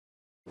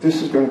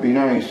This is going to be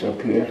nice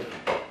up here.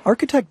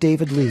 Architect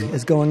David Lee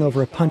is going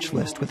over a punch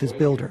list with his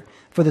builder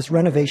for this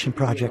renovation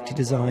project he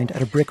designed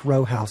at a brick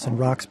row house in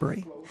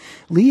Roxbury.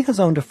 Lee has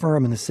owned a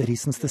firm in the city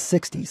since the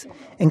 60s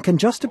and can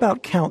just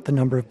about count the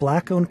number of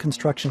black-owned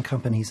construction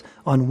companies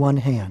on one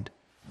hand.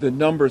 The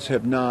numbers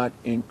have not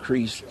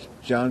increased.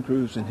 John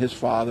Cruz and his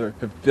father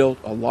have built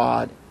a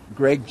lot.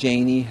 Greg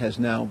Janey has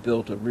now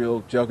built a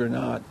real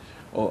juggernaut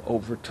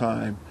over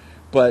time.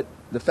 But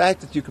the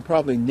fact that you can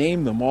probably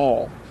name them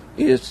all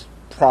is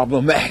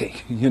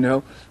problematic, you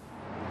know.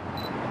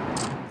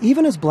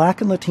 Even as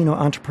black and Latino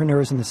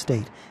entrepreneurs in the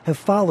state have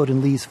followed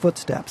in Lee's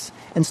footsteps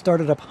and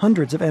started up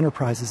hundreds of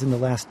enterprises in the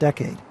last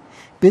decade,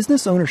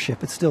 business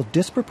ownership is still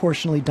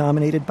disproportionately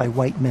dominated by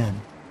white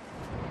men.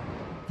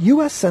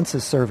 U.S.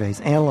 Census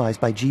surveys analyzed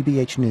by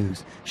GBH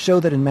News show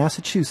that in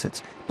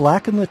Massachusetts,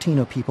 black and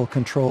Latino people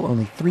control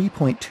only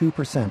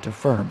 3.2% of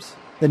firms.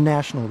 The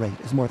national rate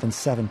is more than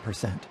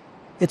 7%.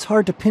 It's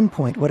hard to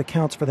pinpoint what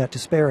accounts for that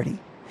disparity.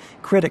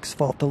 Critics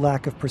fault the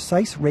lack of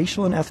precise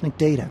racial and ethnic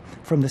data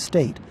from the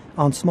state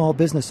on small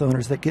business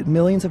owners that get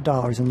millions of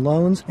dollars in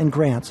loans and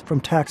grants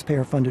from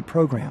taxpayer-funded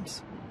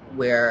programs.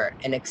 We're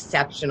an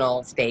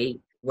exceptional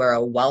state. We're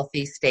a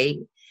wealthy state,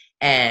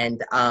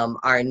 and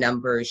our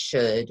numbers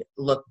should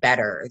look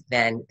better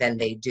than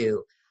they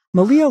do.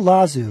 Malia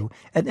Lazu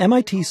at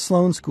MIT's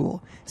Sloan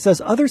School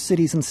says other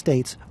cities and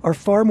states are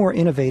far more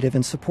innovative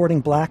in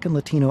supporting black and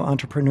Latino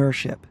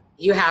entrepreneurship.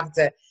 You have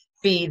to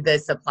feed the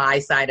supply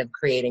side of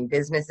creating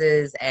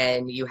businesses,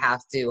 and you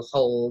have to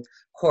hold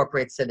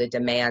corporates to the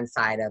demand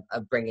side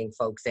of bringing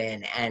folks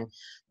in, and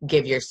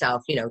give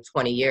yourself,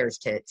 20 years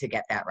to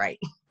get that right.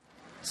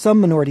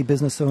 Some minority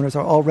business owners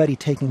are already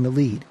taking the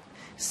lead.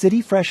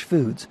 City Fresh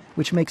Foods,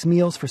 which makes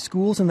meals for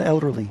schools and the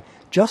elderly,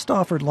 just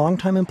offered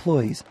longtime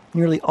employees,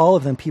 nearly all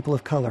of them people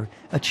of color,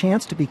 a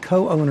chance to be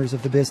co-owners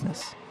of the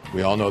business.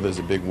 We all know there's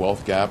a big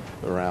wealth gap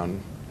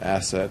around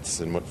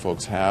assets and what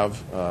folks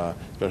have,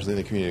 especially in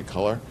the community of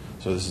color.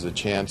 So this is a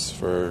chance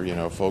for,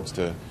 folks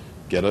to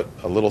get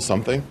a little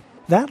something.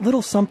 That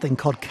little something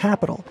called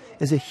capital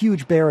is a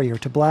huge barrier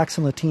to blacks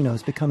and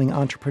Latinos becoming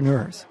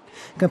entrepreneurs,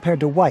 compared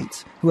to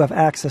whites who have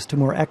access to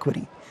more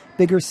equity,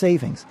 bigger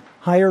savings,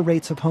 higher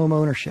rates of home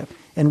ownership,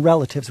 and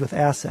relatives with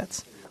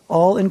assets,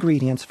 all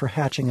ingredients for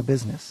hatching a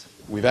business.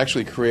 We've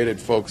actually created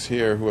folks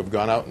here who have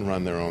gone out and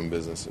run their own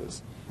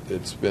businesses.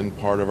 It's been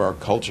part of our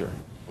culture.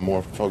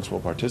 More folks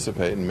will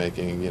participate in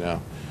making,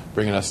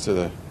 bringing us to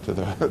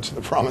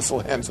the promised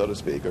land, so to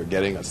speak, or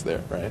getting us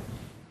there, right?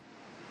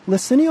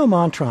 Licinio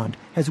Montrond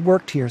has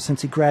worked here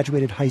since he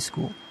graduated high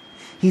school.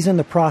 He's in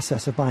the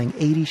process of buying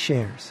 80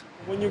 shares.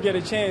 When you get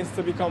a chance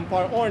to become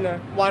part owner,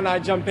 why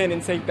not jump in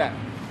and take that?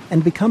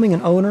 And becoming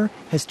an owner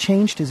has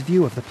changed his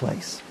view of the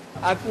place.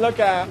 I look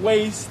at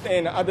waste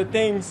and other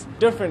things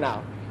different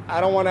now.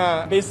 I don't want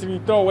to basically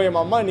throw away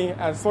my money,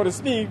 so to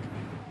speak.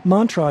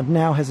 Montrond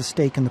now has a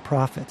stake in the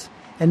profits,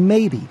 and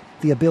maybe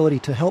the ability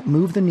to help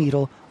move the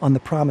needle on the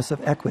promise of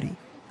equity